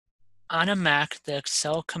On a Mac, the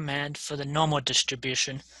Excel command for the normal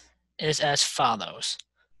distribution is as follows.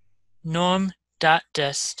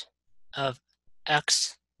 Norm.dist of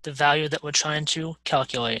x, the value that we're trying to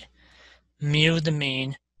calculate, mu the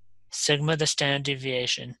mean, sigma the standard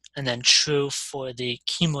deviation, and then true for the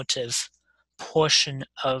cumulative portion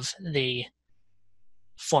of the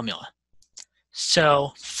formula.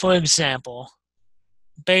 So, for example,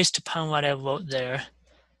 based upon what I wrote there,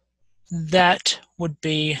 that would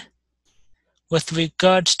be with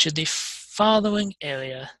regards to the following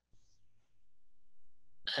area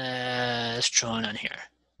as drawn on here,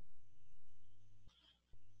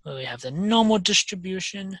 where we have the normal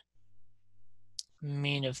distribution,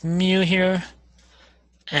 mean of mu here,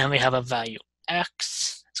 and we have a value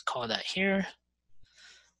x, let's call that here.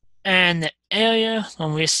 And the area,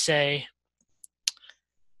 when we say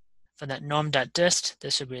for that norm.dist,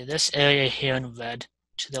 this would be this area here in red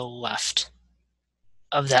to the left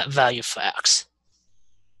of that value for x.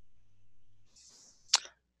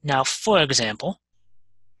 Now, for example,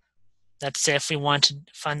 let's say if we want to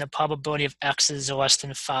find the probability of x is less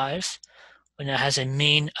than 5, when it has a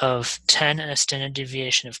mean of 10 and a standard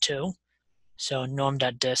deviation of 2, so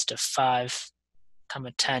norm.dist of 5,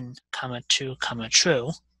 10, 2,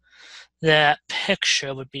 true, that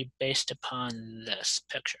picture would be based upon this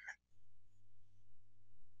picture.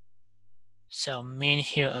 So mean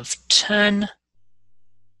here of 10,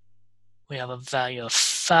 we have a value of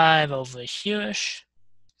 5 over here-ish,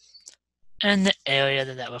 and the area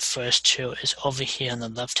that that refers to is over here on the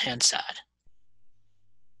left-hand side.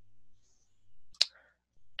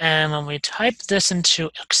 And when we type this into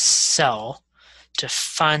Excel to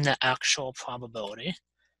find the actual probability,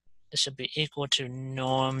 this would be equal to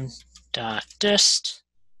norm.dist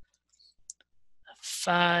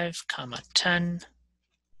 5, 10,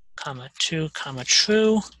 2,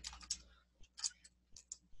 true,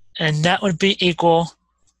 and that would be equal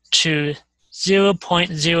to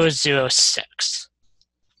 0.006.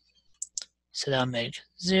 So that'll make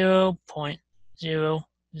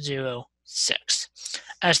 0.006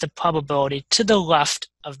 as the probability to the left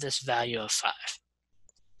of this value of 5.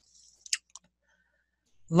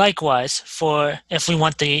 Likewise, for if we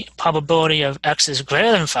want the probability of x is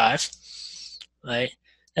greater than 5, right,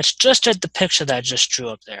 that's just like the picture that I just drew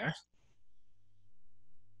up there.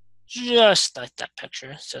 Just like that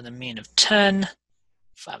picture. So the mean of 10,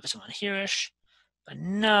 5 is 1 here-ish. But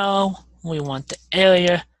now we want the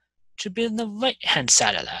area to be on the right-hand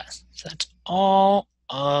side of that. So that's all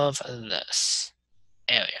of this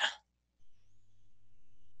area.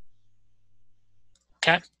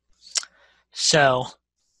 Okay? So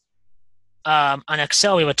on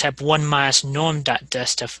Excel, we would type 1 minus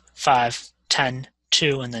norm.dist of 5, 10,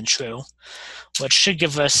 2, and then true, which should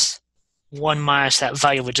give us 1 minus that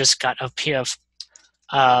value we just got up here of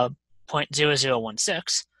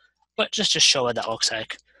 0.0016. But just to show what that looks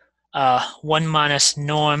like, 1 minus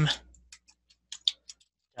norm.dist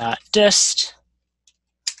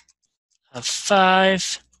of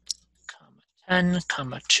 5, 10,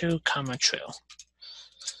 2, true.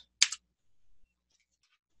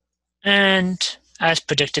 And as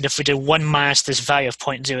predicted, if we do 1 minus this value of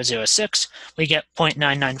 0.006, we get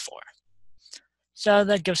 0.994. So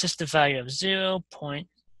that gives us the value of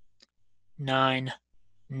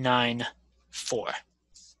 0.994.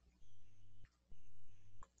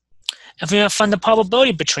 If we want to find the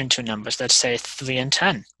probability between two numbers, let's say 3 and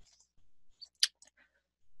 10,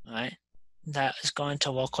 right, that is going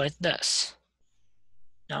to look like this.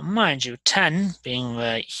 Now, mind you, 10 being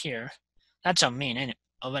right here, that's our mean, ain't it,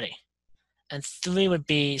 already? And 3 would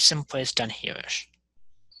be someplace down here-ish.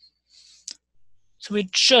 So we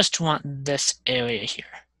just want this area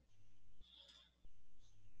here.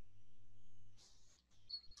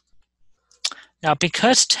 Now,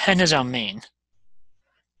 because 10 is our mean,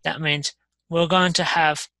 that means we're going to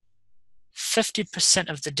have 50%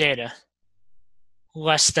 of the data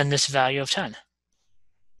less than this value of 10.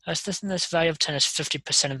 Less than this value of 10 is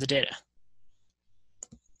 50% of the data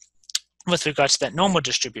with regards to that normal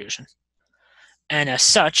distribution. And as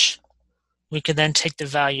such, we could then take the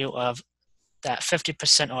value of that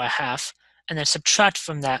 50% or a half and then subtract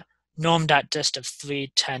from that norm.dist of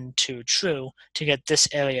 3, 10, 2, true to get this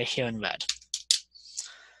area here in red.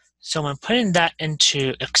 So when putting that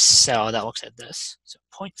into Excel, that looks like this. So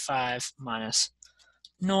 0.5 minus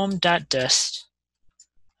norm.dist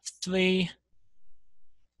 3,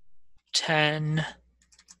 10,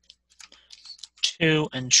 2,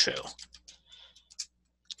 and true.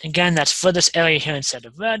 Again, that's for this area here instead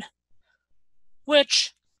of red,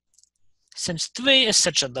 which, since 3 is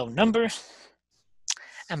such a low number,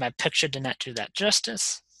 and my picture did not do that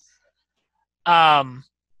justice,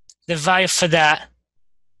 the the value for that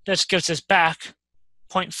just gives us back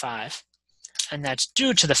 0.5. And that's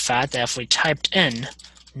due to the fact that if we typed in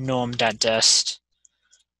norm.dist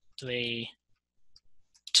 3,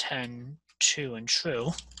 10, 2, and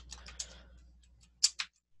true,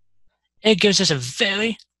 it gives us a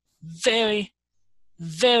very, very,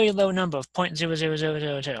 very low number of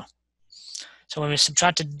 0.00002. So when we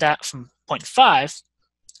subtracted that from 0.5,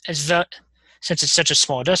 since it's such a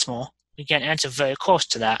small decimal, we get an answer very close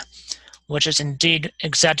to that, which is indeed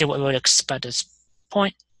exactly what we would expect as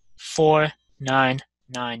 0.4998.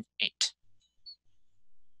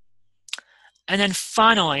 And then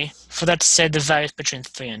finally, for let's say the values between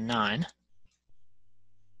 3 and 9.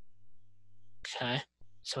 Okay,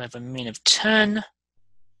 so we have a mean of 10.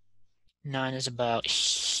 9 is about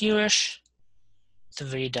here-ish.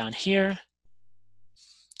 3 down here.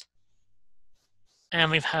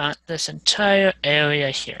 And we've had this entire area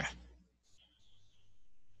here.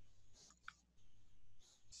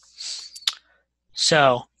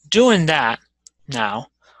 So doing that now,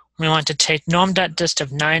 we want to take norm.dist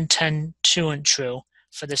of 9, 10, 2, and true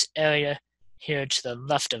for this area here to the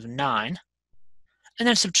left of 9, and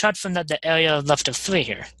then subtract from that the area left of 3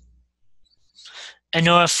 here, in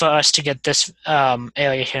order for us to get this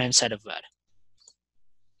area here inside of red.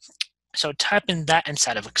 So typing that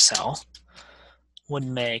inside of Excel would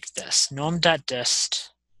make this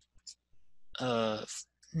norm.dist of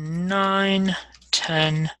 9,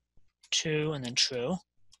 10, 2, and then true,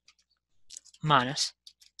 minus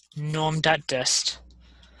norm.dist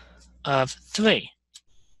of 3,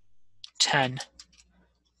 10,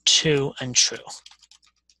 2, and true.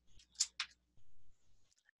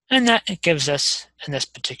 And that gives us, in this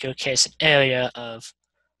particular case, an area of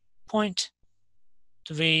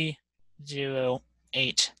 0.3083.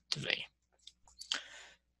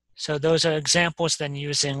 So those are examples then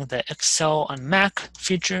using the Excel on Mac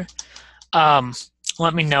feature.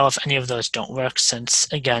 Let me know if any of those don't work, since,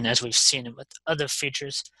 again, as we've seen with other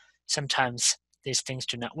features, sometimes these things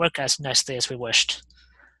do not work as nicely as we wished.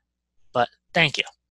 But thank you.